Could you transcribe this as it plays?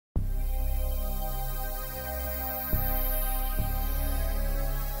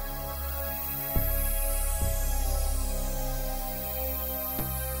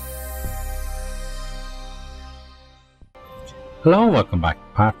Hello and welcome back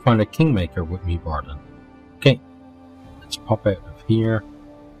to Pathfinder Kingmaker with me, Baldur. Okay, let's pop out of here.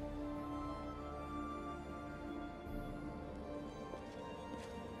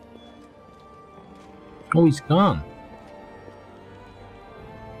 Oh, he's gone.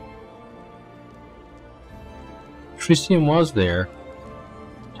 Tristian was there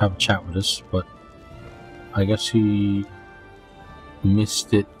to have a chat with us, but I guess he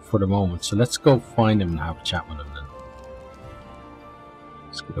missed it for the moment. So let's go find him and have a chat with him then.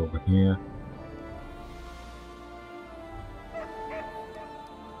 Let's get over here.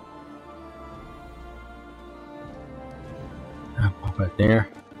 And pop out there.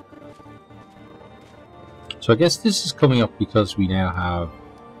 So I guess this is coming up because we now have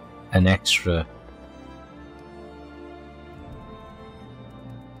an extra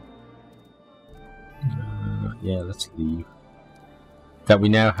yeah, let's leave. That we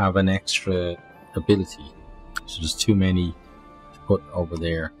now have an extra ability. So there's too many to put over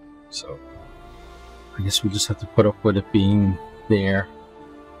there. So I guess we just have to put up with it being there.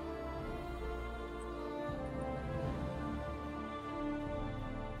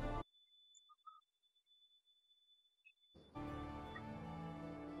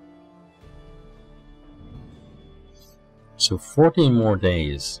 So 14 more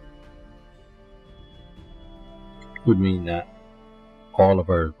days would mean that all of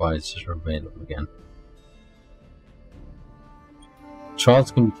our advisors are available again.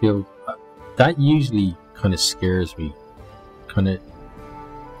 Trials can be killed. That usually kind of scares me. Kind of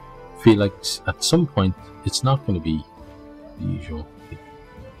feel like at some point it's not going to be the usual.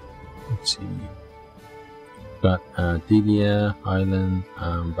 Let's see. Got Delia, Island,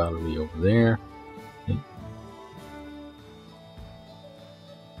 and Baldur over there. Okay.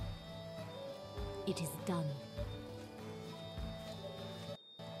 It is done.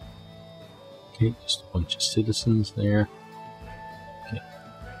 Okay, just a bunch of citizens there. Okay.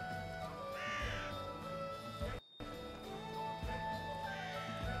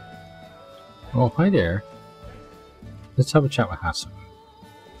 Oh, hi there. Let's have a chat with Hassel.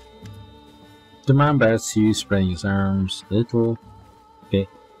 The man bows to you, spreading his arms a little. Okay.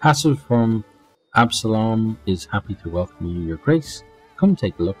 Hassel from Absalom is happy to welcome you, Your Grace. Come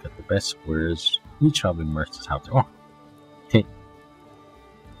take a look at the best wares we traveling merchants have to offer. Okay.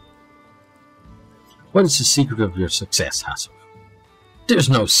 What is the secret of your success, Hassel? There's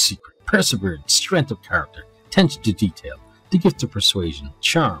no secret. Perseverance, strength of character, attention to detail, the gift of persuasion,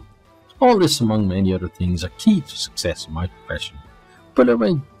 charm. All this, among many other things, are key to success in my profession. But if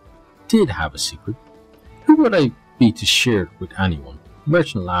I did have a secret, who would I be to share it with anyone? The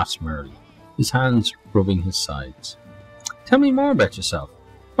merchant laughs merrily, his hands rubbing his sides. Tell me more about yourself.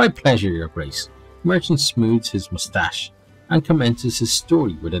 My pleasure, Your Grace. The merchant smooths his moustache and commences his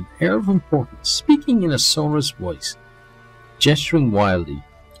story with an air of importance, speaking in a sonorous voice. Gesturing wildly,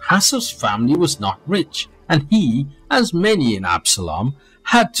 Hassel's family was not rich, and he, as many in Absalom,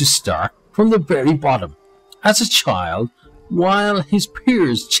 had to start from the very bottom. As a child, while his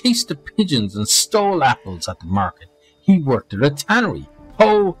peers chased the pigeons and stole apples at the market, he worked at a tannery.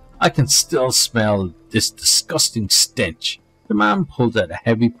 Oh, I can still smell this disgusting stench. The man pulls out a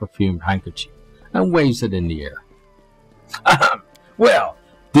heavy perfumed handkerchief and waves it in the air. Well,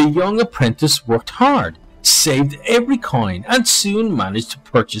 the young apprentice worked hard, saved every coin, and soon managed to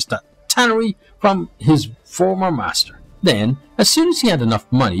purchase that tannery from his former master. Then, as soon as he had enough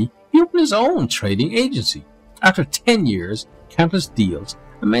money, he opened his own trading agency. After 10 years, countless deals,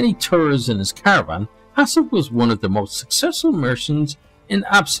 and many tours in his caravan, Hassel was one of the most successful merchants in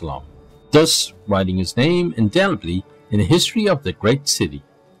Absalom, thus writing his name indelibly in the history of the great city.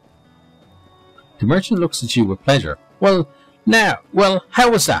 The merchant looks at you with pleasure. Well, how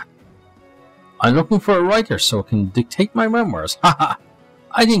was that? I'm looking for a writer so I can dictate my memoirs. Haha!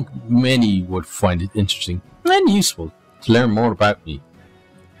 I think many would find it interesting and useful to learn more about me.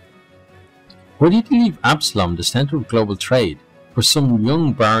 Why did you leave Absalom, the center of global trade, for some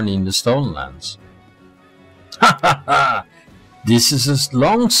young barony in the Stolen Lands? Ha ha ha! This is a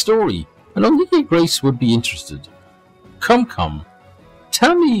long story, and only Your Grace would be interested. Come.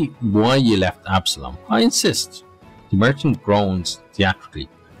 Tell me why you left Absalom. I insist. The merchant groans theatrically.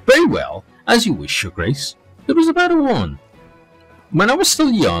 Very well, as you wish, Your Grace. It was about a woman. When I was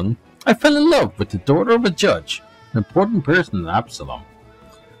still young, I fell in love with the daughter of a judge, an important person in Absalom.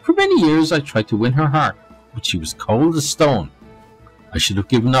 For many years I tried to win her heart, but she was cold as stone. I should have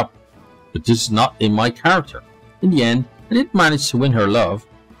given up, but this is not in my character. In the end, I did manage to win her love,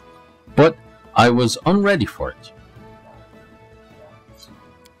 but I was unready for it.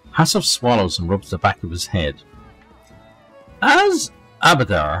 Hassel swallows and rubs the back of his head. As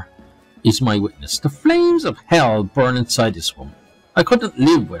Abadar, is my witness. The flames of hell burn inside this woman. I couldn't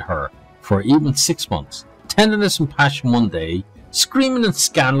live with her for even 6 months. Tenderness and passion one day, screaming and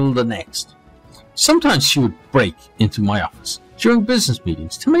scandal the next. Sometimes she would break into my office during business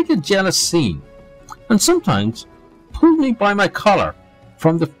meetings to make a jealous scene, and sometimes pulled me by my collar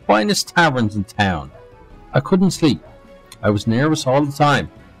from the finest taverns in town. I couldn't sleep. I was nervous all the time,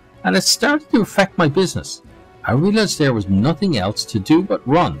 and it started to affect my business. I realized there was nothing else to do but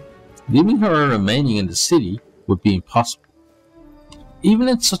run. Leaving her remaining in the city would be impossible, even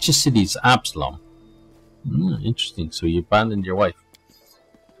in such a city as Absalom. Interesting, so you abandoned your wife.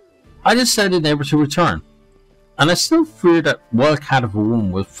 I decided never to return, and I still fear that wildcat of a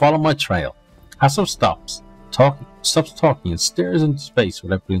woman will follow my trail. Hasso stops talking and stares into space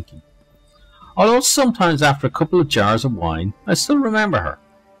without blinking. Although sometimes after a couple of jars of wine, I still remember her.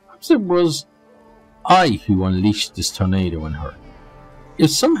 Perhaps it was I who unleashed this tornado in her.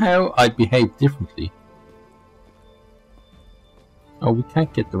 If somehow I'd behaved differently... Oh, we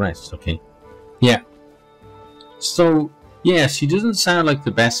can't get the rest, okay. Yeah. So, yeah, she doesn't sound like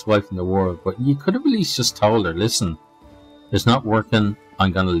the best wife in the world, but you could have at least just told her, listen, it's not working,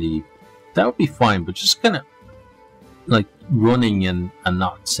 I'm gonna leave. That would be fine, but just kind of like running and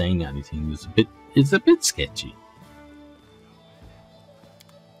not saying anything is a bit sketchy.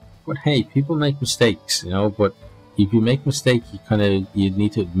 But hey, people make mistakes, you know, but if you make a mistake, you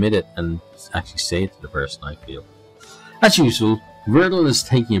need to admit it and actually say it to the person, I feel. As usual, Virgil is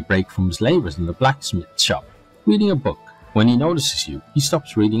taking a break from his labours in the blacksmith shop, reading a book. When he notices you, he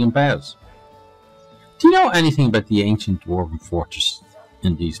stops reading and bows. Do you know anything about the ancient dwarven fortresses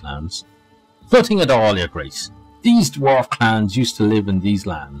in these lands? Nothing at all, your grace. These dwarf clans used to live in these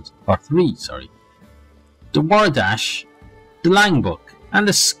lands. Or three, sorry. The Wardash, the Langbuk, and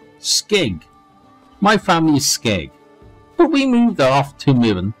the Skeg. My family is Skeg. But we moved off to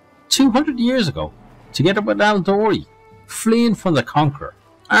Mivan 200 years ago, together with Aldori, fleeing from the Conqueror.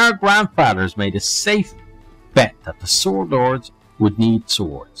 Our grandfathers made a safe bet that the sword lords would need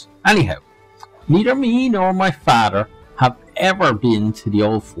swords. Anyhow, neither me nor my father have ever been to the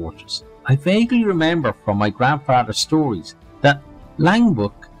old fortress. I vaguely remember from my grandfather's stories that the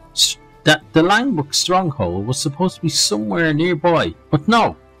Langbuk stronghold was supposed to be somewhere nearby, but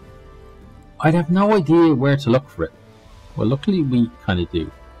no. I'd have no idea where to look for it. Well, luckily we kind of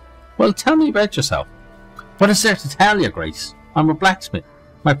do. Well, tell me about yourself. What is there to tell you, Grace? I'm a blacksmith.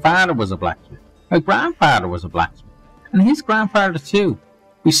 My father was a blacksmith. My grandfather was a blacksmith. And his grandfather too.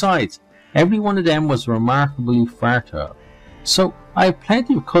 Besides, every one of them was remarkably fertile. So, I have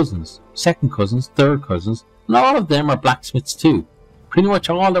plenty of cousins, second cousins, third cousins, and all of them are blacksmiths too. Pretty much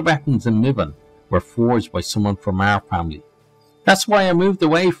all the weapons in Mivan were forged by someone from our family. That's why I moved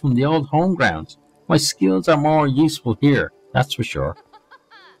away from the old home grounds. My skills are more useful here, that's for sure.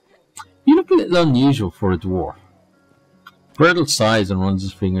 You look a little unusual for a dwarf. Bertel sighs and runs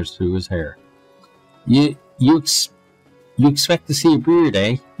his fingers through his hair. You expect to see a beard,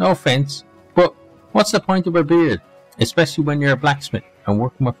 eh? No offence, but what's the point of a beard? Especially when you're a blacksmith and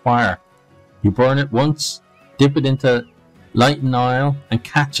working with fire. You burn it once, dip it into lighting oil, and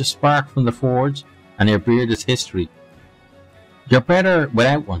catch a spark from the forge, and your beard is history. You're better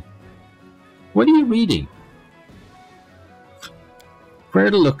without one. What are you reading?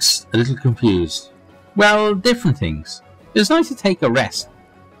 Bertel looks a little confused. Well, different things. It's nice to take a rest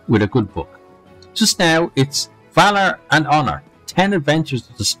with a good book. Just now, it's Valor and Honour, 10 Adventures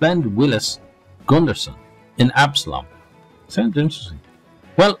of the Splendid Willis Gunderson in Absalom. Sounds interesting.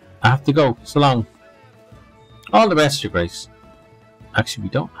 Well, I have to go. So long. All the best, your grace. Actually, we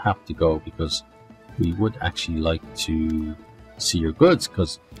don't have to go because we would actually like to see your goods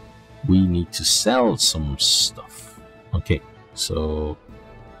because we need to sell some stuff. Okay, so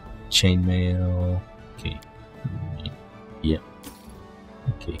chainmail. Okay, yeah.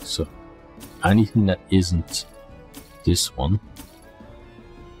 Okay, so anything that isn't this one.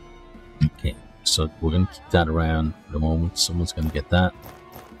 Okay, so we're going to keep that around for the moment. Someone's going to get that.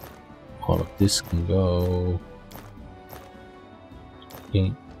 All of this can go.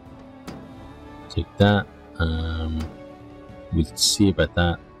 Okay, take that. We'll see about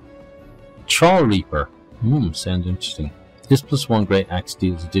that. Troll Reaper. Sounds interesting. This +1 great axe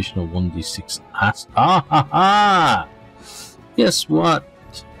deals additional 1d6 ass. Ah ha ha! Guess what,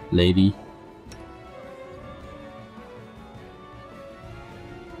 lady?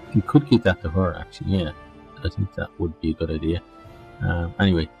 You could give that to her, actually. Yeah, I think that would be a good idea.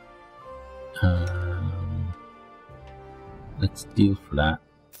 Anyway, let's deal for that.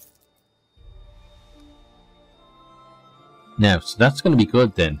 Now, so that's going to be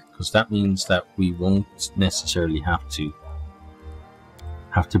good then, because that means that we won't necessarily have to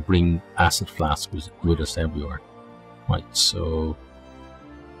have to bring acid flasks with us everywhere. Right, so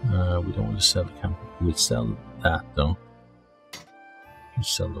we don't want to sell the camp. We'll sell that though. We'll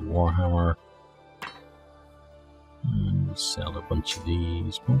sell the Warhammer. And we'll sell a bunch of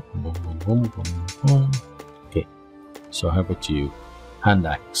these. Boom, boom, boom, boom, boom, boom. Okay, so how about you? Hand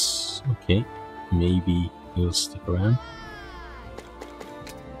axe. Okay, maybe you'll stick around.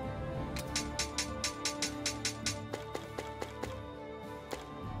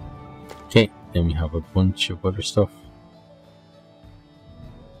 Okay, then we have a bunch of other stuff.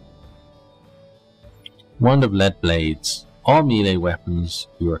 Wand of Lead Blades. All melee weapons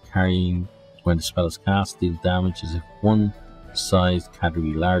you are carrying when the spell is cast deal damage as if one size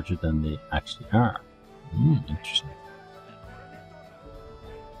category larger than they actually are. Interesting.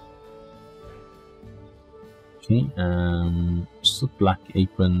 Okay, just a black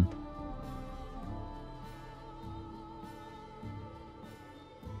apron.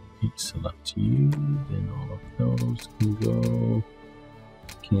 Okay, sell that to you. Then all of those can go.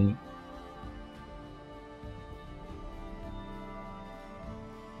 Okay.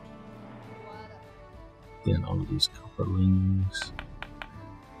 Then all of these copper rings.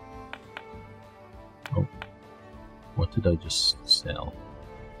 Oh, what did I just sell?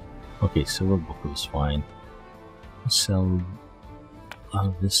 Okay, silver buckle is fine. I'll sell a lot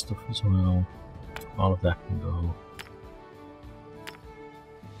of this stuff as well. All of that can go.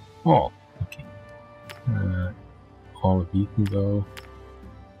 Oh, okay. All of you can go.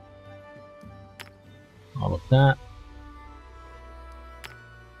 All of that.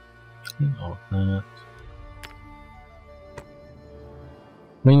 Okay, all of that.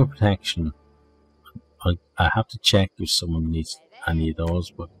 Ring of Protection. I have to check if someone needs any of those,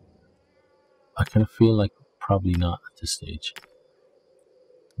 but I kind of feel like probably not at this stage.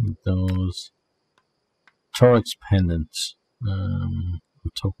 Those. Thorax pendants.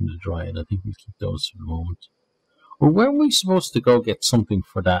 Token to Dryad. I think we'll keep those for the moment. Or were we supposed to go get something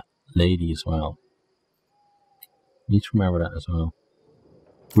for that lady as well? Need to remember that as well.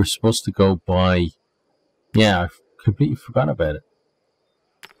 We're supposed to go buy. Yeah, I completely forgot about it.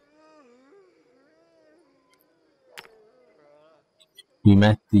 We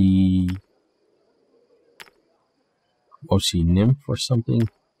met the nymph or something,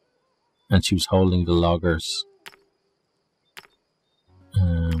 and she was holding the loggers.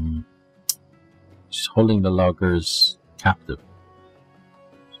 She's holding the loggers captive.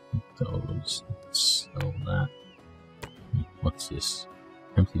 Those, so that. What's this?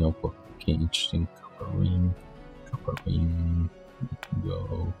 Empty notebook. Okay, interesting. Copper ring. Copper ring.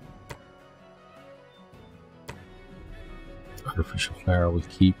 Go. Artificial flower we'll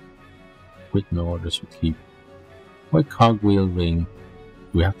keep. Written orders we'll keep. White cogwheel ring.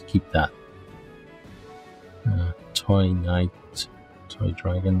 We have to keep that. Toy knight. Toy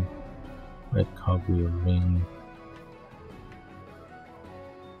dragon. Red cogwheel ring.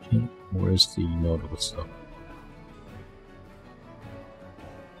 Okay, where's the notable stuff?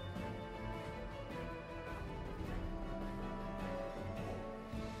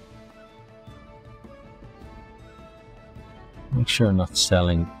 Make sure I'm not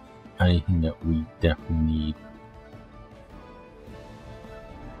selling anything that we definitely need.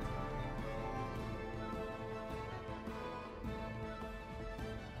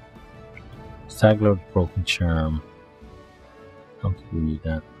 Stagload Broken Charm. Don't think we need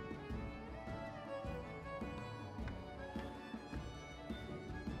that.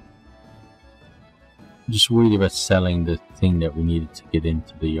 I'm just worried about selling the thing that we needed to get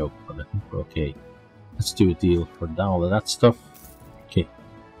into the yoke, but I think we're okay. Let's do a deal for all of that stuff. Okay,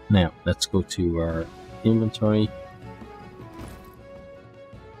 now let's go to our inventory.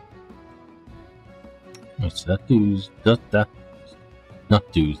 Right, so that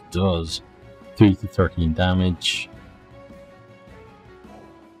does 3 to 13 damage.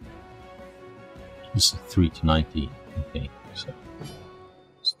 This is 3 to 90. Okay, so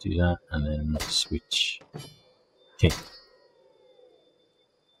let's do that and then switch. Okay.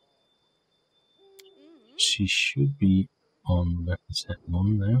 She should be on weapon set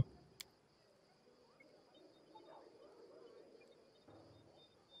 1 now.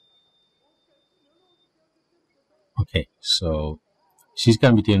 Okay, so she's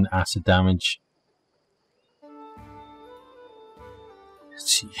going to be doing acid damage.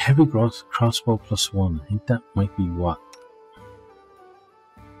 Let's see, heavy crossbow +1. I think that might be what?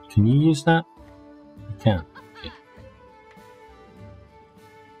 Can you use that? You can. Okay.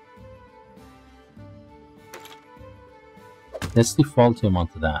 Let's default him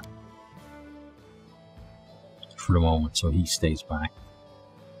onto that for the moment, so he stays back.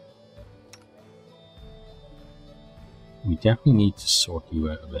 we definitely need to sort you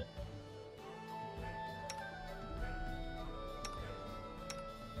out a bit.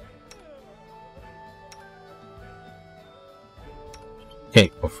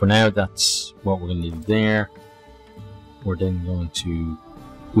 Okay, but for now, that's what we're going to do there. We're then going to...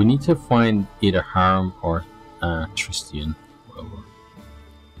 We need to find either Harm or Tristian. Well,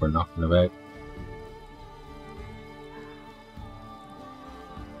 we're knocking about.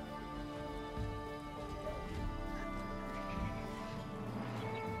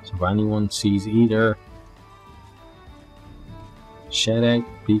 So if anyone sees either, shout out,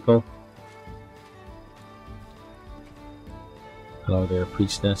 people. Hello there,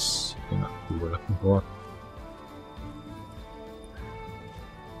 priestess. You're not who we're looking for.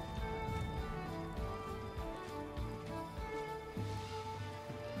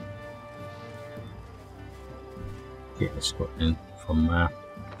 Okay, let's go in from map.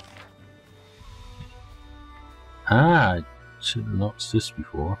 Ah, I should have noticed this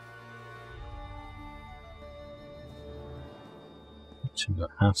before. So we got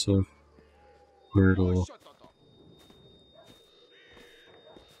Hassel, Girdle.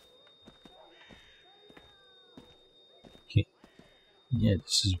 Okay, yeah,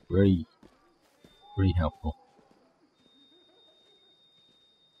 this is very, very helpful.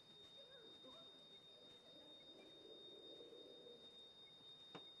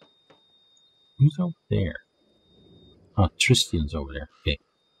 Who's over there? Oh, Tristian's over there. Okay,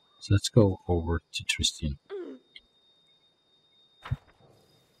 so let's go over to Tristian.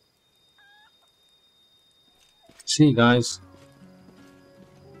 See you guys.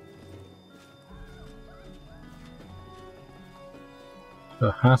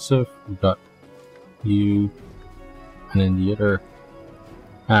 So Hassif, we got you, and then the other.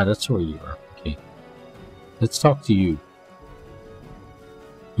 Ah, that's where you are. Okay, let's talk to you.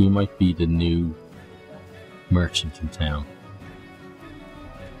 You might be the new merchant in town.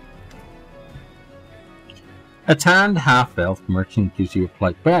 A tanned half-elf merchant gives you a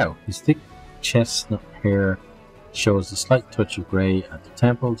polite bow. His thick chestnut hair shows a slight touch of grey at the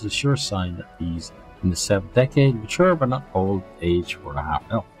temples, a sure sign that he's in the 7th decade, mature but not old age for a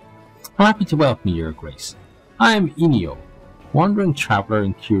half-elf. I'm happy to welcome you, Your Grace. I am Inio, wandering traveller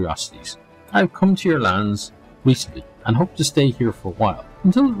in curiosities. I have come to your lands recently and hope to stay here for a while,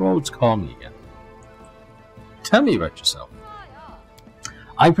 until the roads call me again. Tell me about yourself.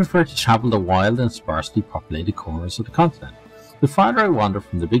 I prefer to travel the wild and sparsely populated corners of the continent. The farther I wander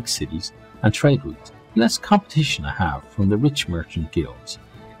from the big cities and trade routes, the less competition I have from the rich merchant guilds.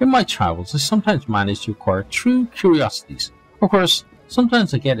 In my travels, I sometimes manage to acquire true curiosities. Of course,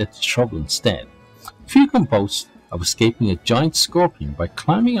 sometimes I get into trouble instead. Few can boast of escaping a giant scorpion by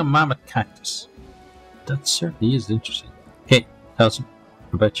climbing a mammoth cactus. That certainly is interesting. Okay, tell us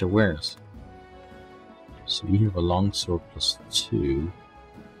about your wares. So we have a longsword +2.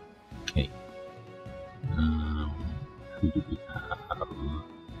 Okay. Who do we have?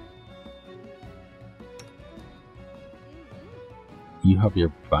 You have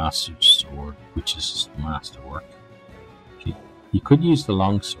your bastard sword, which is masterwork. Okay. You could use the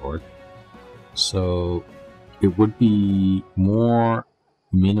longsword, so it would be more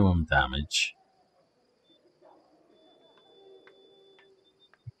minimum damage.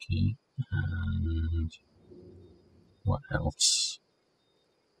 Okay, and what else?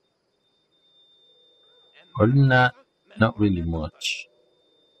 Other than that, not really much.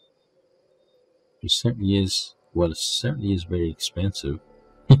 It certainly is, well, it certainly is very expensive.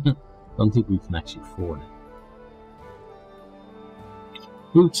 Don't think we can actually afford it.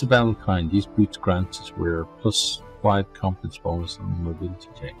 Boots of Valentine. These boots grant us wear +5 confidence bonus on mobility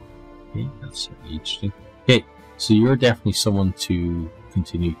check. Okay, that's certainly interesting. Okay, so you're definitely someone to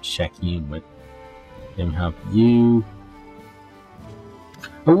continue checking in with. Then we have you.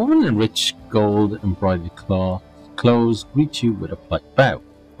 A woman in rich gold embroidered clothes greets you with a polite bow.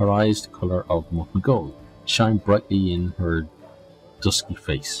 Her eyes, the colour of molten gold, shine brightly in her dusky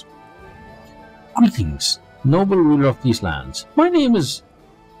face. Greetings, noble ruler of these lands. My name is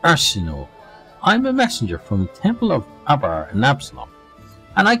Arsino. I'm a messenger from the Temple of Abar in Absalom,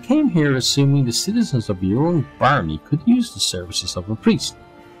 and I came here assuming the citizens of your own barony could use the services of a priest.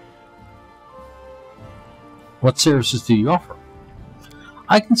 What services do you offer?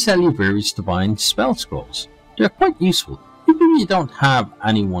 I can sell you various divine spell scrolls. They're quite useful, even if you don't have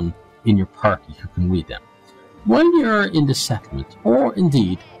anyone in your party who can read them. While you're in the settlement, or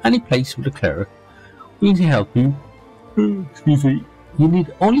indeed any place with a cleric willing to help you, excuse me, you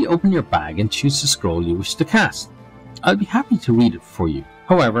need only open your bag and choose the scroll you wish to cast. I'll be happy to read it for you.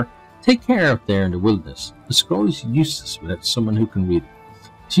 However, take care out there in the wilderness. The scroll is useless without someone who can read it.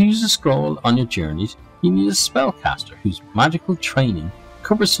 To use the scroll on your journeys, you need a spellcaster whose magical training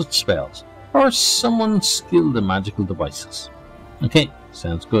covers such spells, or someone skilled in magical devices. Okay,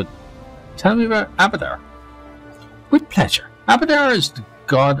 sounds good. Tell me about Abadar. With pleasure. Abadar is the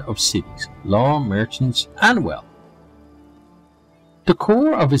god of cities, law, merchants, and wealth. The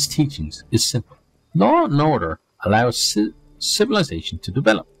core of his teachings is simple. Law and order allows civilization to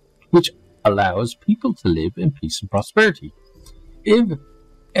develop, which allows people to live in peace and prosperity. If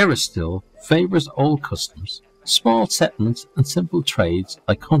Eristil favours old customs, small settlements and simple trades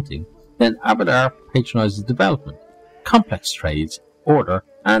like hunting, then Abadar patronises development, complex trades, order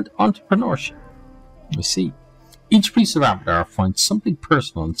and entrepreneurship. I see. Each priest of Abadar finds something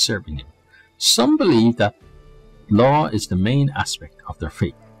personal in serving him. Some believe that law is the main aspect of their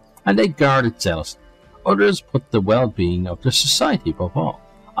faith, and they guard it zealously. Others put the well-being of their society above all.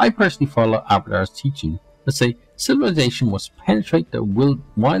 I personally follow Abadar's teaching that say civilization must penetrate the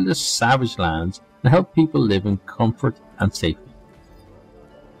wildest savage lands and help people live in comfort and safety.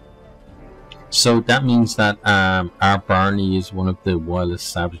 So that means that our Barney is one of the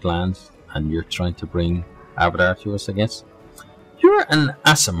wildest savage lands, and you're trying to bring Abadar to us, I guess. You're an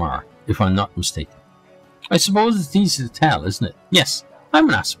Aasimar, if I'm not mistaken. I suppose it's easy to tell, isn't it? Yes, I'm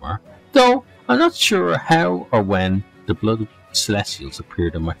an Aasimar, though I'm not sure how or when the blood of Celestials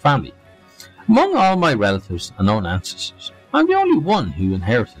appeared in my family. Among all my relatives and known ancestors, I'm the only one who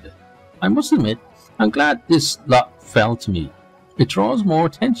inherited it. I must admit, I'm glad this lot fell to me. It draws more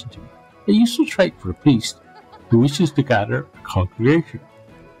attention to me, a useful trait for a priest who wishes to gather a congregation.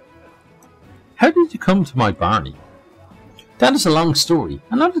 How did you come to my Barney? That is a long story,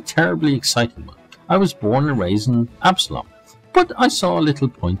 and not a terribly exciting one. I was born and raised in Absalom, but I saw little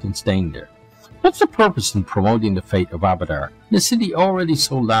point in staying there. What's the purpose in promoting the fate of Abadar in a city already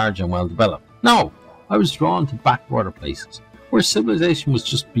so large and well developed? No, I was drawn to backwater places, where civilization was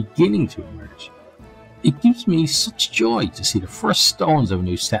just beginning to emerge. It gives me such joy to see the first stones of a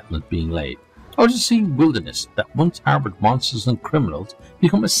new settlement being laid, or to see wilderness that once harboured monsters and criminals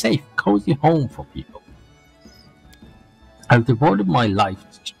become a safe, cosy home for people. I've devoted my life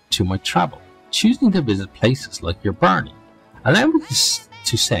to my travel, choosing to visit places like your Barney. Allow me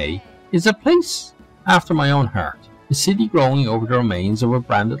to say, it's a place after my own heart. The city growing over the remains of a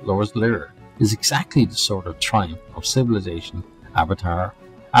branded Lord's Lair is exactly the sort of triumph of civilization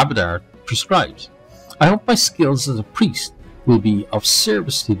Abadar prescribes. I hope my skills as a priest will be of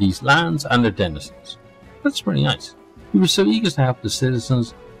service to these lands and their denizens. That's very nice. You were so eager to help the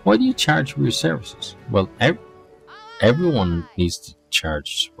citizens. Why do you charge for your services? Well, everyone needs to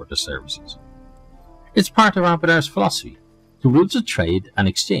charge for the services. It's part of Abadar's philosophy. The rules of trade and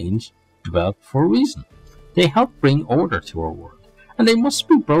exchange developed for a reason. They help bring order to our world, and they must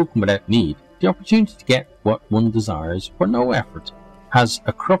be broken without need. The opportunity to get what one desires for no effort has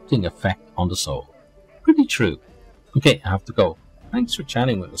a corrupting effect on the soul. Pretty true. Okay, I have to go. Thanks for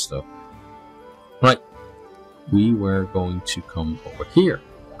chatting with us, though. Right, we were going to come over here,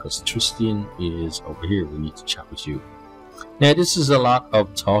 because Tristian is over here. We need to chat with you. Now, this is a lot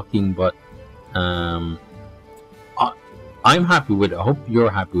of talking, but I'm happy with it. I hope you're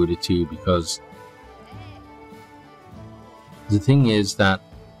happy with it too, because the thing is that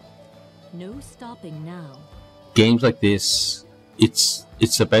no stopping now. Games like this, it's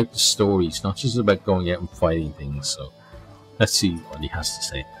about the story. It's not just about going out and fighting things. So let's see what he has to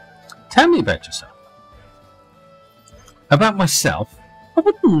say. Tell me about yourself. About myself, I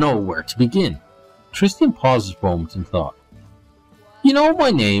wouldn't know where to begin. Tristian pauses for a moment in thought. You know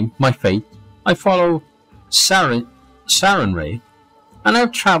my name, my fate. I follow Sarenrae, and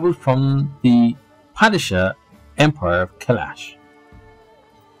I've travelled from the Padishah Empire of Kalash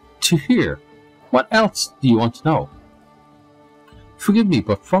to here. What else do you want to know? Forgive me,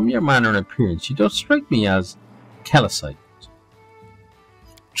 but from your manner and appearance, you don't strike me as Kellasite.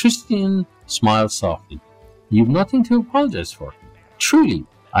 Tristian smiled softly. You've nothing to apologize for. Truly,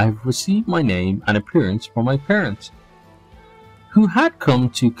 I have received my name and appearance from my parents, who had come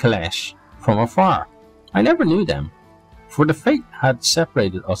to Kalash from afar. I never knew them, for the fate had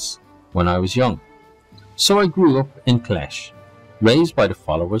separated us when I was young. So I grew up in Kalash, raised by the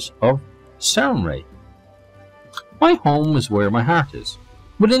followers of Sarenrae. My home is where my heart is,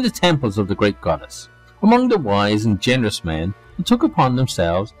 within the temples of the great goddess, among the wise and generous men who took upon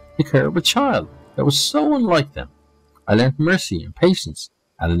themselves the care of a child that was so unlike them. I learnt mercy and patience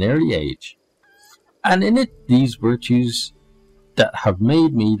at an early age, and in it these virtues that have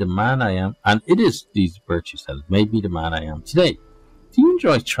made me the man I am, and it is these virtues that have made me the man I am today. Do you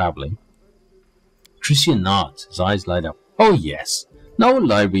enjoy travelling? Tristian nods, his eyes light up. Oh yes, no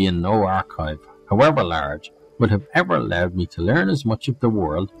library and no archive, however large, would have ever allowed me to learn as much of the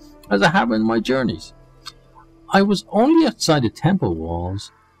world as I have in my journeys. I was only outside the temple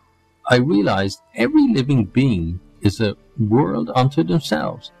walls, I realized every living being is a world unto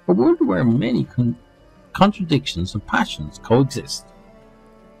themselves, a world where many contradictions and passions coexist.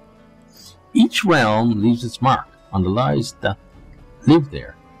 Each realm leaves its mark on the lives that live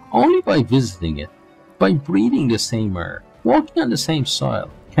there, only by visiting it, by breathing the same air, walking on the same soil,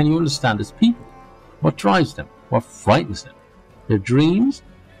 can you understand its people, what drives them, what frightens them, their dreams,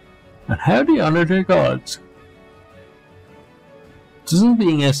 and how they honor their gods. Doesn't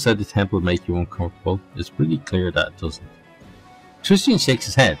being outside the temple make you uncomfortable? It's pretty clear that it doesn't. Tristian shakes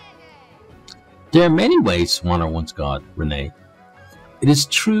his head. There are many ways to honor one's god, Renee. It is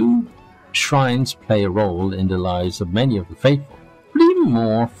true shrines play a role in the lives of many of the faithful, but even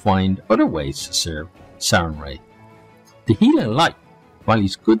more find other ways to serve Sarenrae. The healer light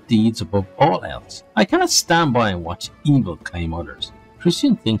values good deeds above all else. I cannot stand by and watch evil claim others.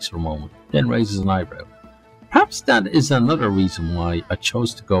 Tristian thinks for a moment, then raises an eyebrow. Perhaps that is another reason why I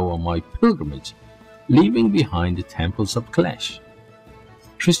chose to go on my pilgrimage, leaving behind the temples of Kalesh.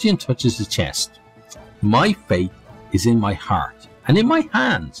 Tristian touches his chest. My faith is in my heart and in my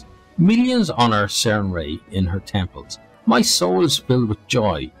hands. Millions honor Sarenrae in her temples. My soul is filled with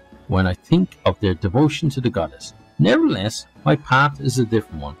joy when I think of their devotion to the goddess. Nevertheless, my path is a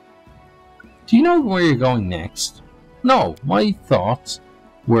different one. Do you know where you're going next? No, my thoughts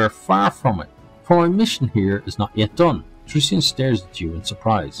were far from it. For my mission here is not yet done. Tristian stares at you in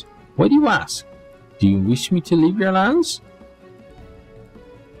surprise. Why do you ask? Do you wish me to leave your lands?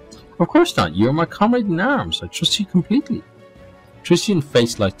 Of course not. You are my comrade in arms. I trust you completely. Tristian's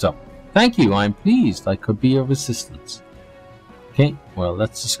face lights up. Thank you. I am pleased I could be of assistance. Okay, well,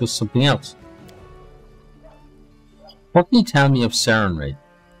 let's discuss something else. What can you tell me of Sarenrae?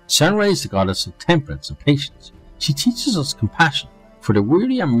 Sarenrae is the goddess of temperance and patience. She teaches us compassion for the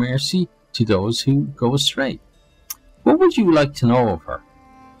weary and mercy to those who go astray. What would you like to know of her?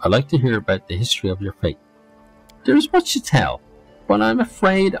 I'd like to hear about the history of your faith. There is much to tell, but I'm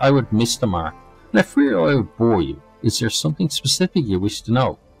afraid I would miss the mark, and I fear I would bore you. Is there something specific you wish to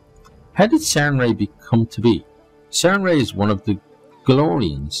know? How did Sarenrae become to be? Sarenrae is one of the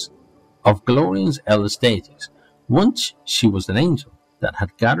Glorians, of Glorian's eldest deities. Once she was an angel that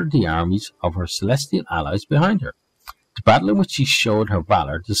had gathered the armies of her celestial allies behind her. The battle in which she showed her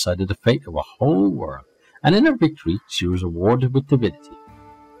valor decided the fate of a whole world, and in her victory she was awarded with divinity.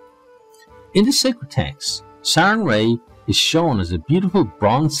 In the sacred text, Sarenrae is shown as a beautiful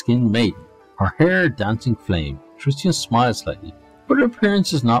bronze-skinned maiden, her hair a dancing flame. Tristian smiles slightly, but her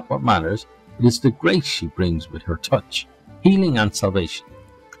appearance is not what matters. It is the grace she brings with her touch, healing and salvation.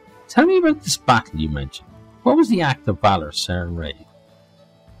 Tell me about this battle you mentioned. What was the act of valor Sarenrae?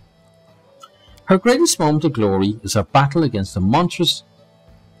 Her greatest moment of glory is her battle against the monstrous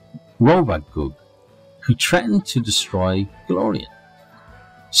Rovagug, who threatened to destroy Glorian.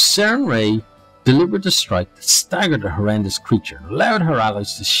 Sarenrae delivered a strike that staggered the horrendous creature and allowed her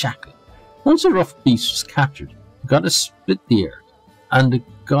allies to shackle. Once the rough beast was captured, the goddess split the earth, and the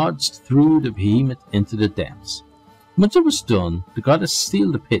gods threw the behemoth into the depths. Once it was done, the goddess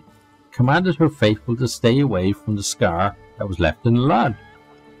sealed the pit, commanded her faithful to stay away from the scar that was left in the lad.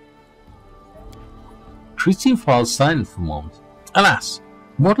 Tristian falls silent for a moment. Alas,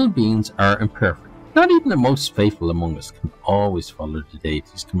 mortal beings are imperfect. Not even the most faithful among us can always follow the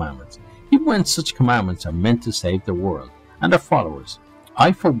deity's commandments, even when such commandments are meant to save the world and their followers.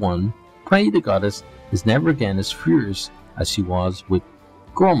 I, for one, pray the goddess is never again as furious as she was with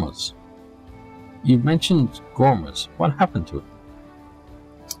Gormaz. You mentioned Gormaz. What happened to it?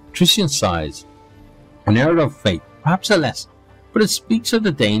 Tristian sighs. An error of fate, perhaps a lesson, but it speaks of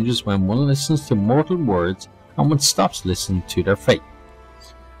the dangers when one listens to mortal words and one stops listening to their fate.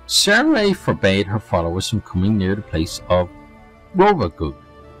 Sarenrae forbade her followers from coming near the place of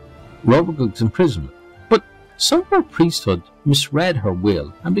Rovagug's imprisonment, but some of her priesthood misread her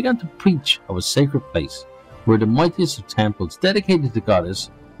will and began to preach of a sacred place where the mightiest of temples dedicated to the goddess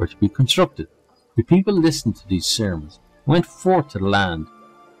were to be constructed. The people listened to these sermons and went forth to the land,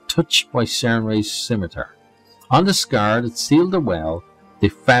 touched by Sarenrae's scimitar. On the scar that sealed the well, they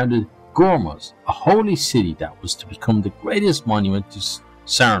founded Gormaz, a holy city that was to become the greatest monument to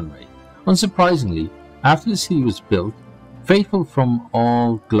Sarenrae. Unsurprisingly, after the city was built, faithful from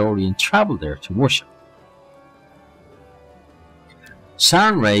all Glorian travelled there to worship.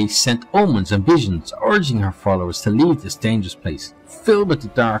 Sarenrae sent omens and visions urging her followers to leave this dangerous place, filled with the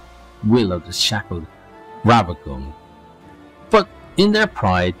dark will of the shackled Rovagug. But in their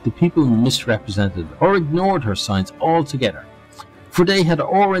pride, the people misrepresented or ignored her signs altogether, for they had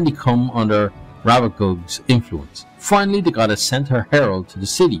already come under Rovagug's influence. Finally, the goddess sent her herald to the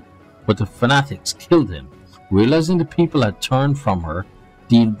city, but the fanatics killed him. Realizing the people had turned from her,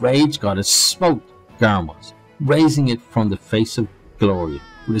 the enraged goddess smote Garmos, raising it from the face of Gloria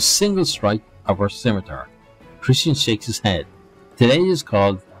with a single strike of her scimitar. Tristian shakes his head. Today is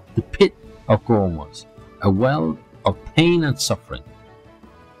called the Pit of Gormos, a well of pain and suffering.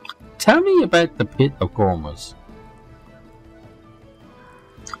 Tell me about the Pit of Gormos.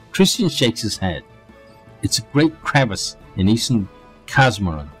 Tristian shakes his head. It's a great crevice in eastern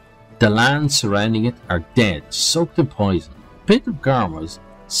Casmaron. The lands surrounding it are dead, soaked in poison. The Pit of Gormos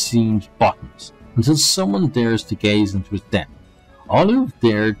seems bottomless, until someone dares to gaze into its depth. All who have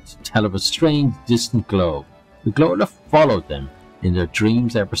dared to tell of a strange, distant glow, the glow that followed them in their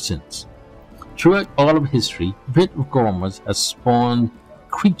dreams ever since. Throughout all of history, the Pit of Gormos has spawned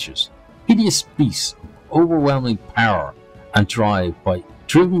creatures, hideous beasts of overwhelming power and drive,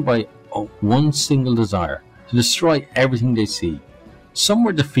 driven by one single desire, to destroy everything they see. Some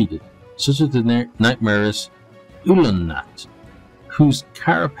were defeated, such as the nightmarish Ulanat, whose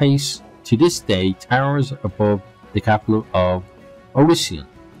carapace to this day towers above the capital of Orician.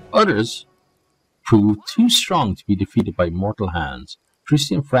 Others proved too strong to be defeated by mortal hands.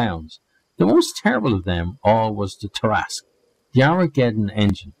 Tristian frowns. The most terrible of them all was the Tarask, the Armageddon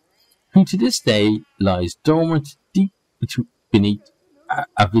engine, who to this day lies dormant deep beneath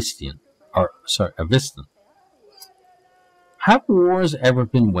Avistan. Have wars ever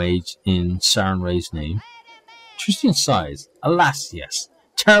been waged in Sarenrae's name? Tristian sighs. Alas, yes.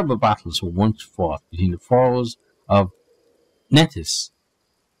 Terrible battles were once fought between the foes of Netis,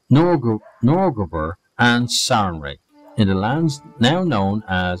 Norgobur, and Sarenrae in the lands now known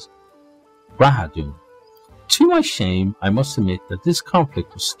as Rahadun. To my shame, I must admit that this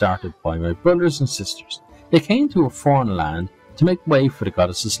conflict was started by my brothers and sisters. They came to a foreign land to make way for the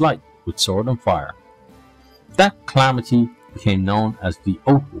goddess's light with sword and fire. That calamity became known as the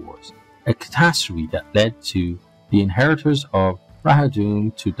Oath Wars, a catastrophe that led to the inheritors of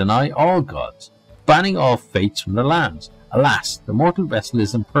Rahadun to deny all gods, banning all fates from their lands. Alas, the mortal vessel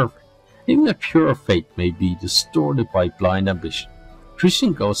is imperfect. Even a pure fate may be distorted by blind ambition.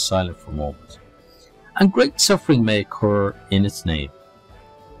 Tristian goes silent for a moment. And great suffering may occur in its name.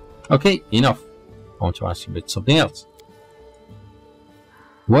 Okay, enough. I want to ask you about something else.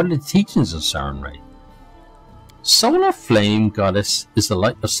 What are the teachings of Sarenrae? Solar Flame Goddess is the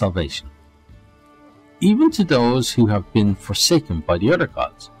light of salvation. Even to those who have been forsaken by the other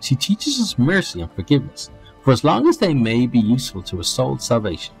gods, she teaches us mercy and forgiveness, for as long as they may be useful to a soul's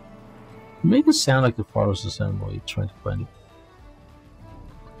salvation. You make it sound like the followers of Sarenrae trying to find it.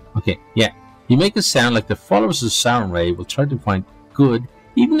 Okay, yeah. You make it sound like the followers of Sarenrae will try to find good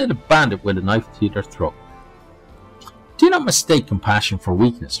even in a bandit with a knife to their throat. Do not mistake compassion for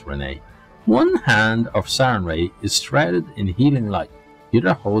weakness, Renee. One hand of Sarenrae is shrouded in healing light, the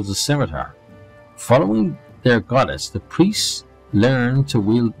other holds a scimitar. Following their goddess, the priests learn to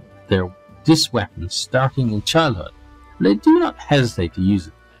wield this weapon starting in childhood, but they do not hesitate to use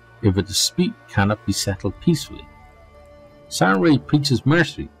it if a dispute cannot be settled peacefully. Sarenrae preaches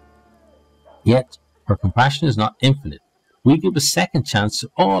mercy, yet her compassion is not infinite. We give a second chance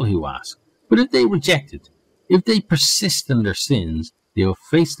to all who ask, but if they reject it, if they persist in their sins, they will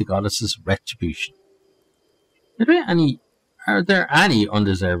face the goddess's retribution. Are there any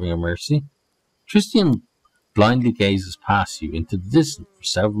undeserving of mercy? Tristian blindly gazes past you into the distance for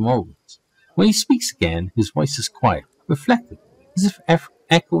several moments. When he speaks again, his voice is quiet, reflective, as if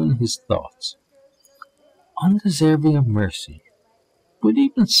echoing his thoughts. Undeserving of mercy. Would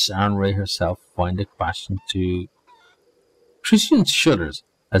even Sarenrae herself find the compassion to... Tristian shudders,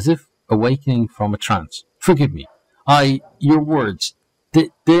 as if awakening from a trance. Forgive me. Your words,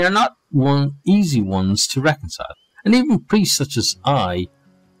 they are not easy ones to reconcile. And even priests such as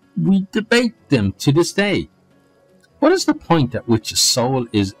we debate them to this day. What is the point at which a soul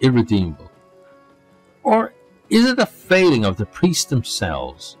is irredeemable? Or is it a failing of the priests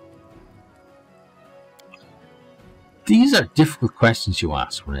themselves? These are difficult questions you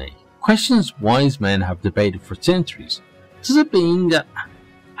ask, Renee. Questions wise men have debated for centuries. Does a being that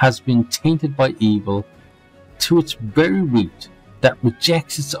has been tainted by evil to its very root, that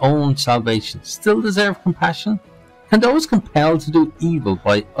rejects its own salvation, still deserve compassion? Can those compelled to do evil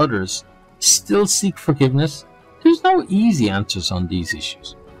by others still seek forgiveness? There's no easy answers on these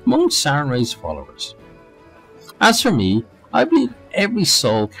issues among Sarenrae's followers. As for me, I believe every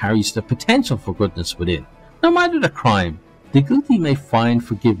soul carries the potential for goodness within. No matter the crime, the guilty may find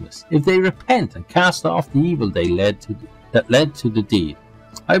forgiveness if they repent and cast off the evil that led to the deed.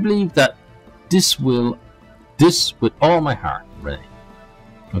 I believe that this with all my heart, Renee.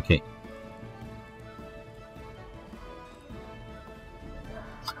 Okay.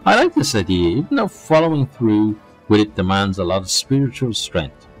 I like this idea, even though following through with it demands a lot of spiritual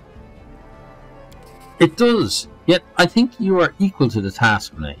strength. It does, yet I think you are equal to the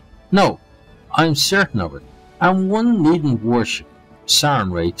task, Renee. No, I am certain of it, and one needn't worship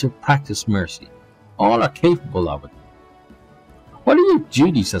Sarenrae to practice mercy. All are capable of it. What are your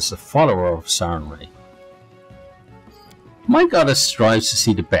duties as a follower of Sarenrae? My goddess strives to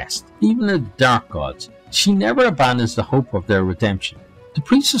see the best, even in the dark gods. She never abandons the hope of their redemption. The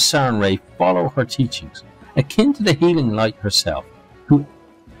priests of Sarenrae follow her teachings, akin to the healing light herself, who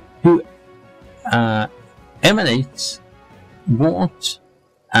emanates warmth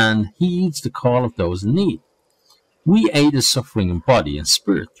and heeds the call of those in need. We aid the suffering in body and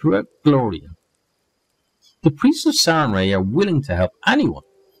spirit throughout Glorian. The priests of Sarenrae are willing to help anyone,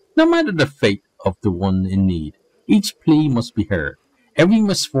 no matter the fate of the one in need. Each plea must be heard. Every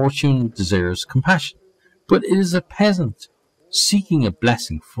misfortune deserves compassion. But it is a peasant seeking a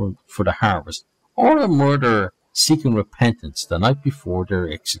blessing for the harvest, or a murderer seeking repentance the night before their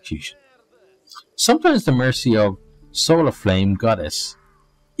execution. Sometimes the mercy of Solar Flame Goddess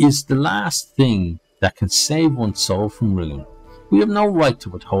is the last thing that can save one's soul from ruin. We have no right to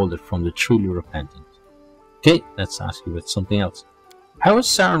withhold it from the truly repentant. Okay, let's ask you about something else. How is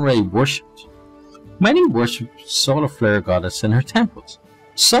Sarenrae worshipped? Many worship Solar Flare Goddess in her temples.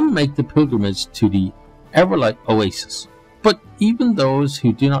 Some make the pilgrimage to the Everlight Oasis. But even those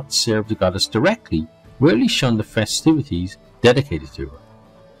who do not serve the goddess directly rarely shun the festivities dedicated to her.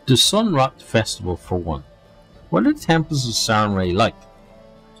 The Sunrot Festival, for one. What are the temples of Sarenrae like?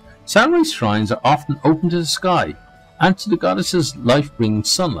 Sarenrae's shrines are often open to the sky and to the goddess's life-bringing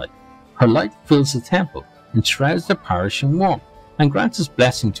sunlight. Her light fills the temple, enshrouds the parish in warmth, and grants its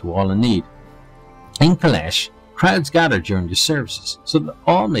blessing to all in need. In Kalesh, crowds gather during the services, so that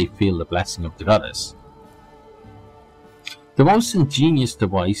all may feel the blessing of the goddess. The most ingenious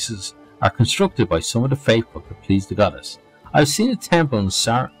devices are constructed by some of the faithful to please the goddess. I have seen a temple of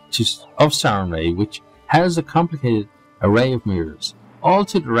Sarenrae which has a complicated array of mirrors, all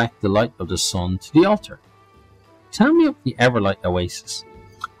to direct the light of the sun to the altar. Tell me of the Everlight Oasis.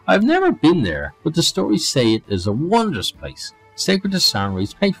 I have never been there, but the stories say it is a wondrous place, sacred to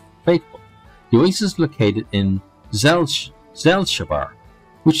Sarenrae's faithful. The oasis is located in Zelshavar,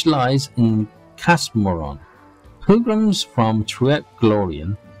 which lies in Casmoron. Pilgrims from throughout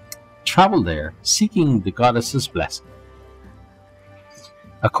Glorian travel there, seeking the goddess's blessing.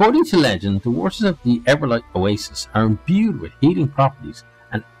 According to legend, the waters of the Everlight Oasis are imbued with healing properties,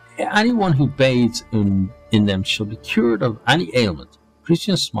 and anyone who bathes in them shall be cured of any ailment.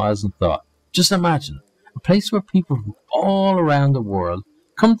 Tristian smiles and thought, just imagine, a place where people from all around the world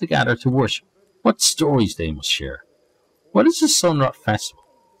come together to worship. What stories they must share. What is the Sunrot Festival?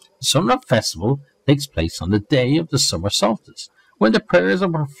 The Sunrot Festival takes place on the day of the summer solstice, when the prayers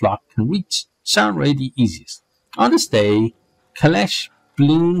of our flock can reach Sarenrae the easiest. On this day, Kalesh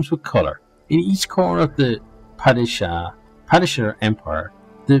blooms with colour. In each corner of the Padishar Empire,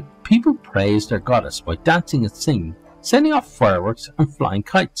 the people praise their goddess by dancing and singing, sending off fireworks and flying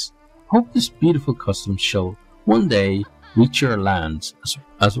kites. I hope this beautiful custom shall one day reach your lands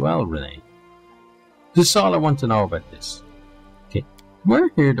as well, Renee. This is all I want to know about this. Okay, the more I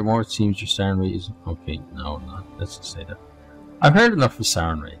hear, the more it seems your Sarenrae is... Okay, no, not. Let's just say that. I've heard enough of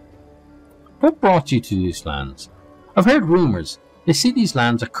Sarenrae. What brought you to these lands? I've heard rumours. They see these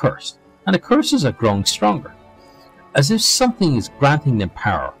lands are cursed, and the curses are growing stronger, as if something is granting them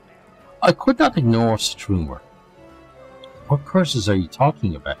power. I could not ignore such rumour. What curses are you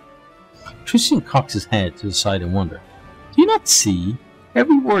talking about? Tristian cocks his head to the side in wonder. Do you not see?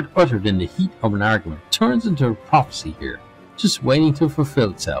 Every word uttered in the heat of an argument turns into a prophecy here, just waiting to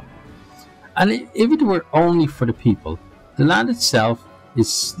fulfill itself. And if it were only for the people, the land itself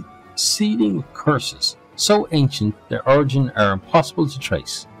is seething with curses, so ancient their origin are impossible to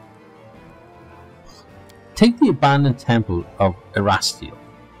trace. Take the abandoned temple of Erastiel,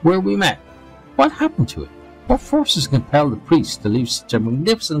 where we met. What happened to it? What forces compelled the priests to leave such a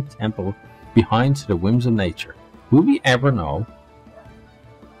magnificent temple behind to the whims of nature? Will we ever know?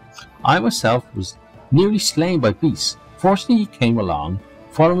 I myself was nearly slain by beasts. Fortunately, you came along,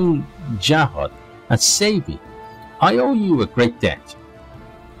 following Jahad, and saved me. I owe you a great debt.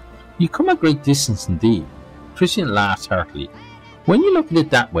 You come a great distance indeed. Tristian laughed heartily. When you look at it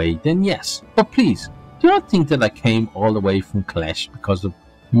that way, then yes. But please, do not think that I came all the way from Kalesh because of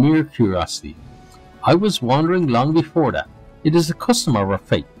mere curiosity. I was wandering long before that. It is the custom of our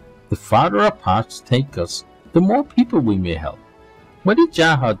fate. The farther our paths take us, the more people we may help. Why did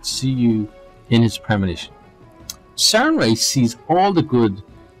Jahad see you in his premonition? Sarenrae sees all the good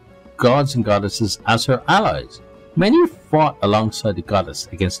gods and goddesses as her allies. Many fought alongside the goddess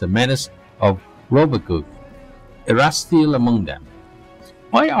against the menace of Roboguf, Erastiel among them.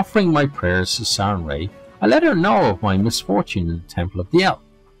 By offering my prayers to Sarenrae, I let her know of my misfortune in the Temple of the Elf.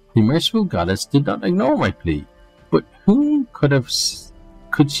 The merciful goddess did not ignore my plea, but whom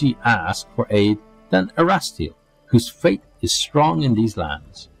could she ask for aid than Erastiel, whose fate is strong in these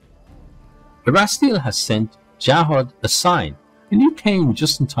lands? Erastiel has sent Jahod a sign, and you came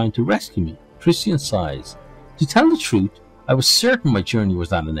just in time to rescue me. Tristian sighs. To tell the truth, I was certain my journey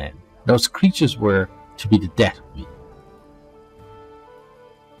was at an end. Those creatures were to be the death of me.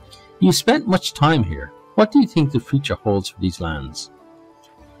 You spent much time here. What do you think the future holds for these lands?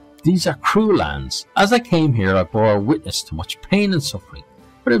 These are cruel lands. As I came here, I bore witness to much pain and suffering,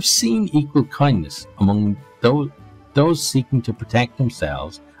 but I've seen equal kindness among those seeking to protect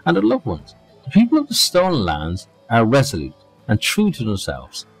themselves and their loved ones. The people of the Stolen Lands are resolute and true to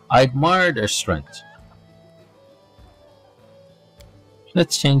themselves. I admire their strength.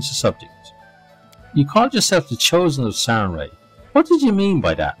 Let's change the subject. You called yourself the Chosen of Sarenrae. What did you mean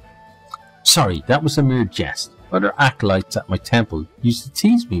by that? Sorry, that was a mere jest. Other acolytes at my temple used to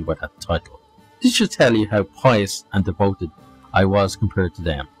tease me with that title. This should tell you how pious and devoted I was compared to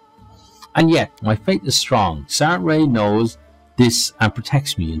them. And yet, my faith is strong. Sarenrae knows this and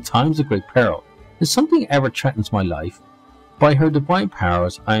protects me in times of great peril. If something ever threatens my life, by her divine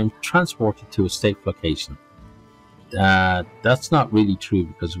powers, I am transported to a safe location. That's not really true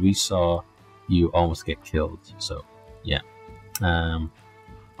because we saw you almost get killed. So, yeah.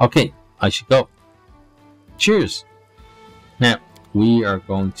 Okay, I should go. Cheers. Now, we are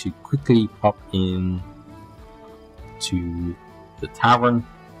going to quickly pop in to the tavern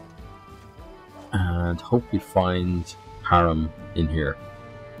and hopefully find Harem in here.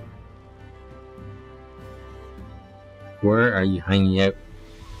 Where are you hanging out,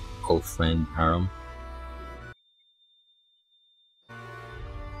 old friend Harem?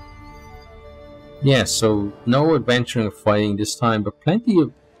 Yeah, so no adventuring or fighting this time, but plenty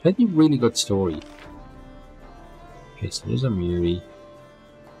of really good story. Okay, so there's a Miri.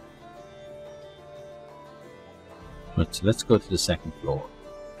 Right, so let's go to the second floor.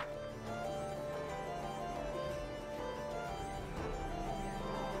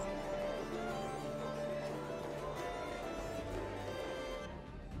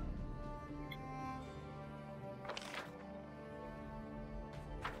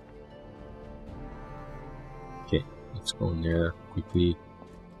 Okay, let's go in there quickly.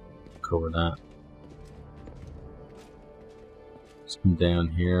 Cover that. Let's come down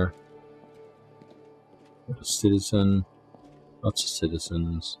here. A citizen. Lots of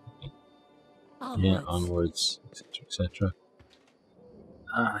citizens. Onwards. Yeah, onwards, etc., etc.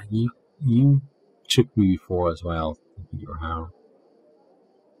 You took me before as well. Your Harem.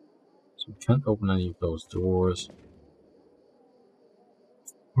 So we can't open any of those doors.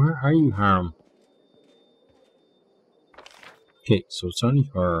 Where are you, Harem? Okay, so it's only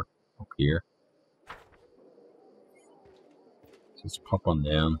her up here. So let's pop on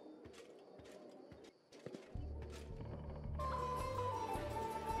down.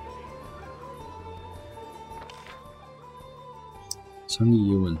 It's only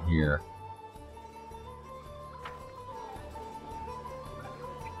you in here.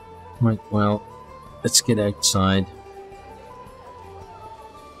 Right, well, let's get outside.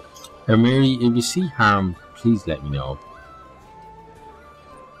 Mary, if you see Harem, please let me know.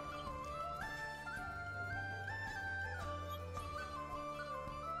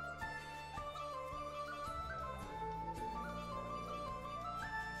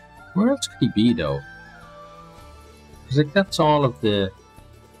 Where else could he be, though? Because like that's all the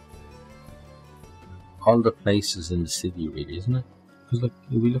places in the city, really, isn't it? Because like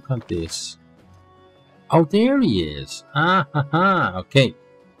if we look at this, oh, there he is. Ah, ha, ha. Okay,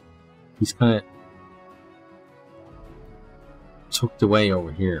 he's kind of tucked away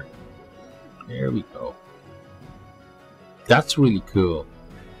over here. There we go. That's really cool.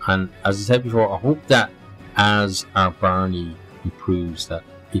 And as I said before, I hope that as our Barney improves, that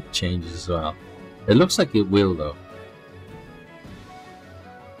it changes as well. It looks like it will, though.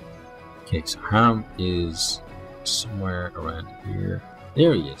 Okay, so Harem is somewhere around here.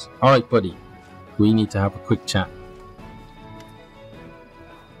 There he is. Alright, buddy. We need to have a quick chat.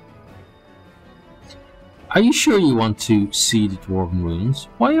 Are you sure you want to see the Dwarven ruins?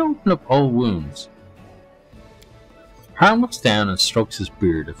 Why open up old wounds? Harem looks down and strokes his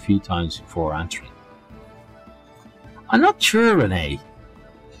beard a few times before answering. I'm not sure, Renee.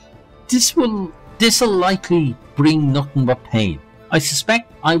 This'll likely bring nothing but pain. I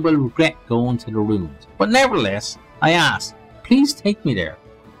suspect I will regret going to the ruins, but nevertheless, I ask, please take me there.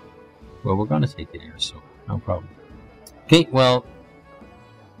 Well, we're going to take you there, so no problem. Okay, well,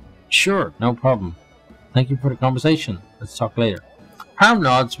 sure, no problem. Thank you for the conversation. Let's talk later. Harm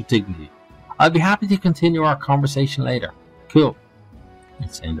nods with dignity. I'll be happy to continue our conversation later. Cool.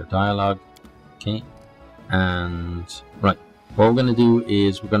 Let's end our dialogue. Okay. And, right. What we're going to do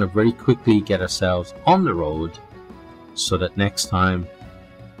is we're going to very quickly get ourselves on the road so that next time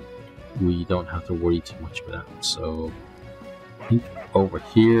we don't have to worry too much about that. So, I think over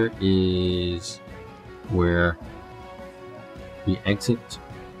here is where we exit.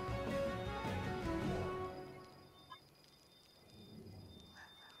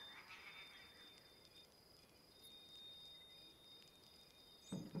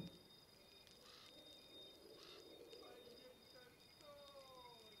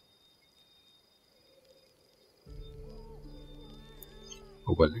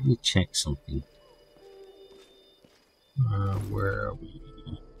 Oh, well, let me check something. Where are we?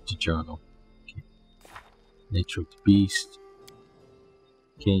 The journal. Okay. Nature of the beast.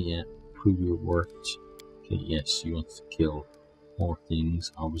 Okay, yeah. Prove your worth. Okay, yes, she wants to kill more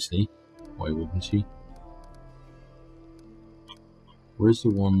things, obviously. Why wouldn't she? Where's the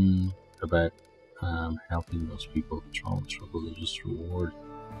one about helping those people trauma through religious reward?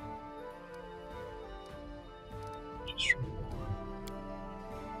 Just reward.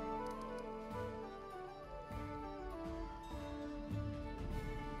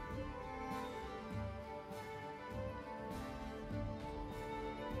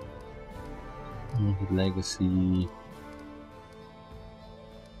 Legacy.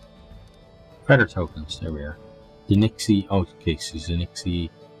 Predator tokens, there we are. The Nixie, oh, okay, so the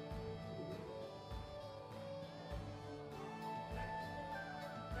Nixie.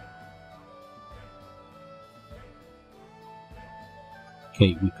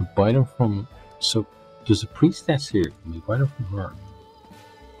 Okay, we could buy them from, so there's a priestess here. Can we buy them from her?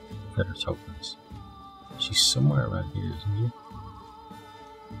 Predator tokens. She's somewhere around here, isn't she?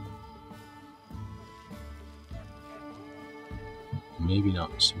 Maybe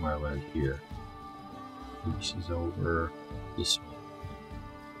not somewhere around here. Maybe she's over this way.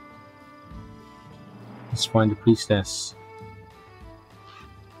 Let's find the priestess.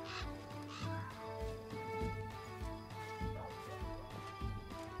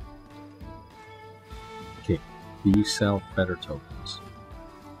 Okay, do you sell feather tokens?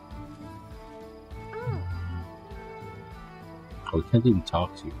 Oh, we can't even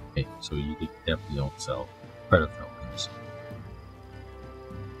talk to you. Okay, so you definitely don't sell feather tokens.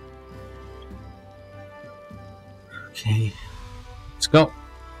 Okay, let's go.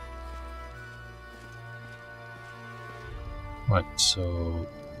 Right, so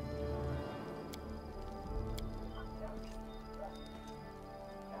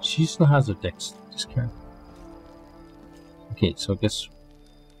she still has her dex discount. Okay, so I guess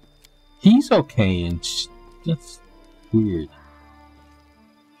he's okay, and that's weird.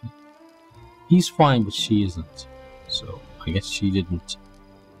 He's fine, but she isn't. So I guess she didn't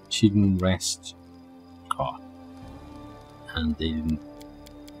rest. Oh. And they didn't.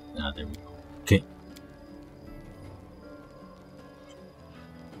 Ah, there we go. Okay.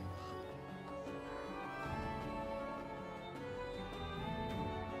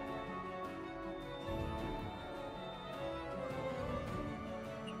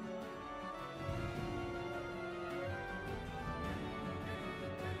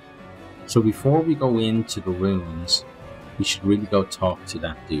 So before we go into the ruins, we should really go talk to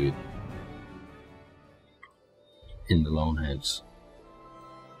that dude in the lone house.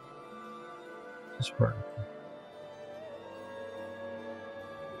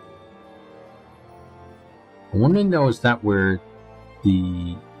 I'm wondering though, is that where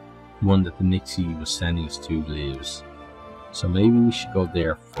the one that the Nixie was sending us to lives? So maybe we should go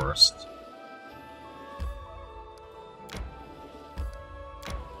there first.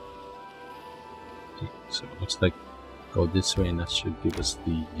 Okay, so it looks like go this way and that should give us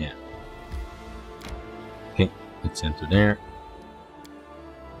the, yeah. Okay, let's enter there.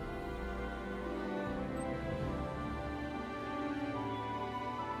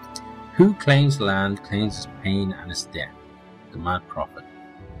 Who claims the land claims his pain and his death. The mad prophet.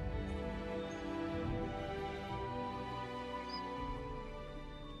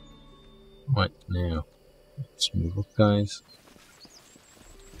 Right, now let's move up, guys.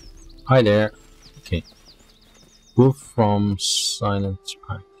 Hi there. Okay. Wolf from Silence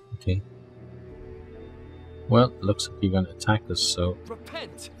Pack. Okay. Well, looks like you're gonna attack us, so.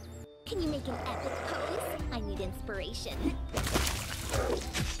 Repent! Can you make an epic pose? I need inspiration.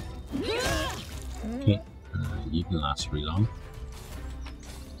 Okay, you didn't last very long.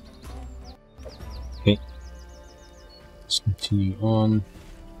 Okay, let's continue on.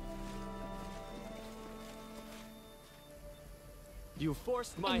 You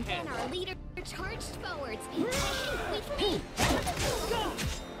forced my And hand. then our leader charged forwards. With me.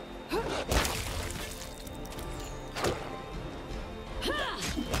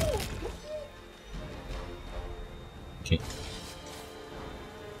 Okay.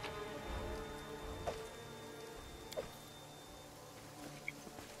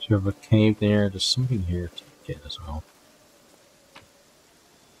 So you have a cave there. There's something here to get as well.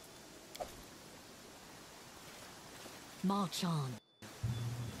 March on.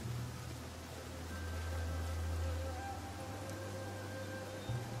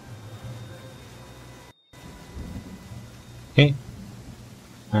 Okay.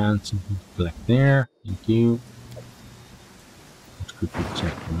 And something to collect there. Thank you. Let's quickly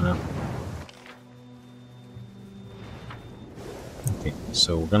check the map. Okay,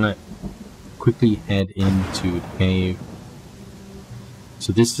 so we're gonna quickly head into the cave.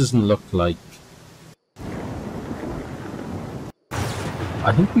 So this doesn't look like...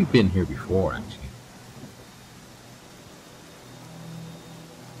 I think we've been here before, actually.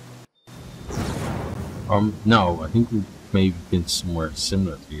 No, I think we've maybe been somewhere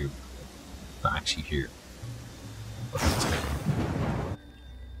similar to here before. Not actually here. But it's here.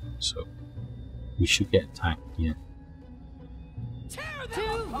 So, we should get attacked again.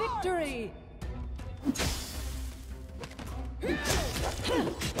 To victory!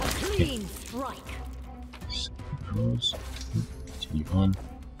 Clean strike. Arrows. Continue on.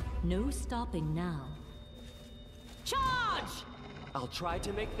 No stopping now. Charge! I'll try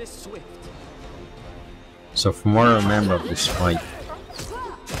to make this swift. So from what I remember of this fight,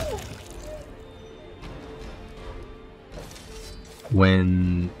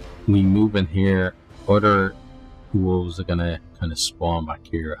 when we move in here, other wolves are gonna kind of spawn back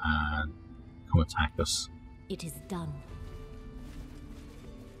here and come attack us. It is done.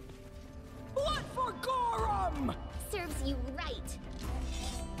 What for Gorum? Serves you right.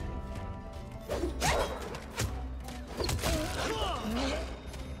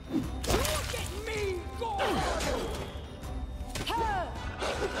 Look at me, Gorum!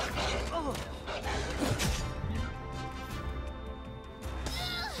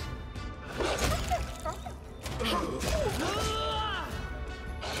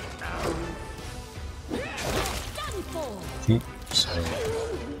 Done for! Okay, so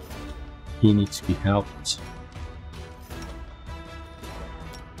he needs to be helped.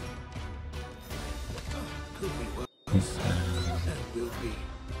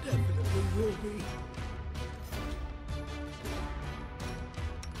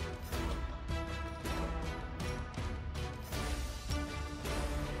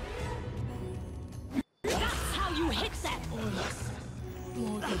 That's how you hit them!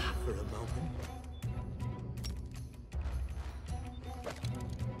 For a moment.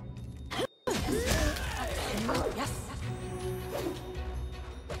 Yes!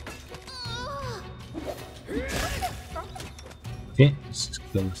 Okay, let's just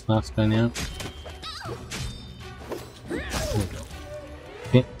kill this last guy now. There we go.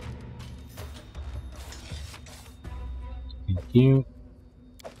 Okay. Thank you.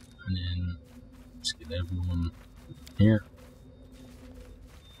 And then let's get everyone here.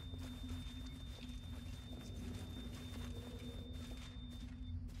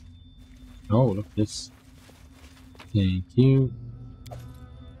 Oh, look at this. Thank you.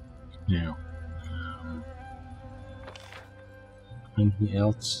 Now, anything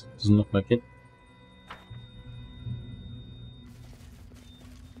else? Doesn't look like it.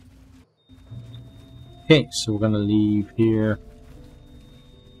 Okay, so we're gonna leave here.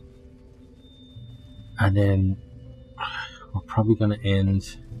 And then we're probably gonna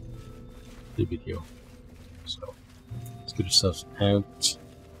end the video. So let's get ourselves out.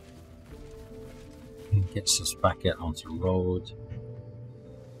 And gets us back out onto the road.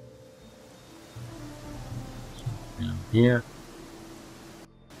 Down here.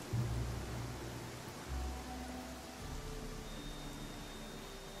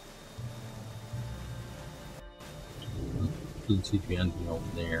 Doesn't seem to be anything over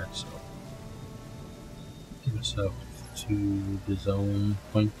there, so get yourself to the zone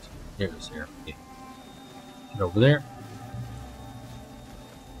point. There it is there. Okay. Get over there.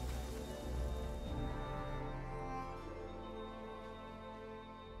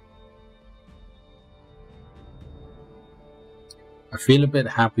 I feel a bit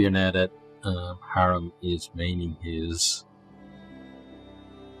happier now that Harem is maining his...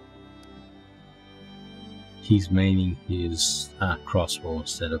 He's maining his crossbow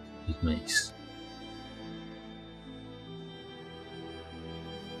instead of his mace.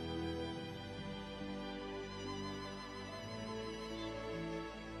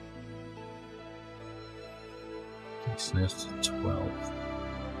 So that's 12.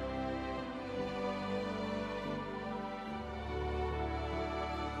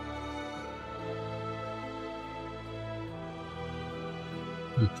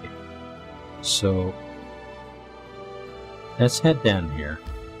 Okay, so let's head down here.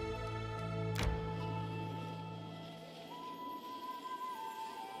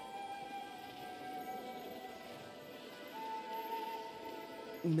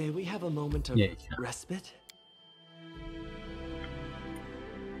 May we have a moment of respite?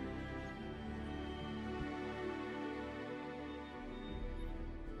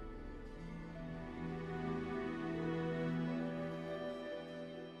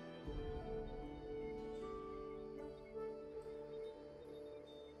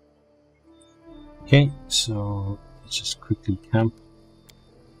 Okay, so let's just quickly camp.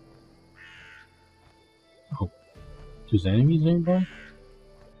 Oh, there's enemies nearby?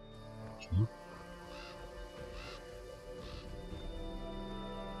 Okay.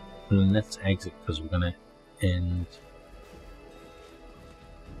 And let's exit because we're gonna end.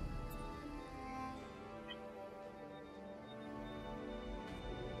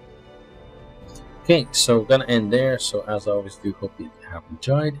 Okay, so we're gonna end there. So as I always do, hope you have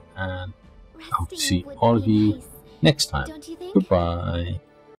enjoyed, and I hope to see all of you next time. Goodbye.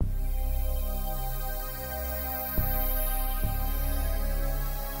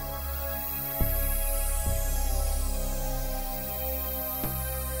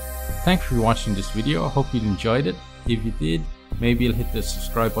 Thanks for watching this video. I hope you enjoyed it. If you did, maybe you'll hit the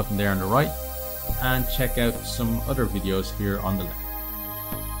subscribe button there on the right and check out some other videos here on the left.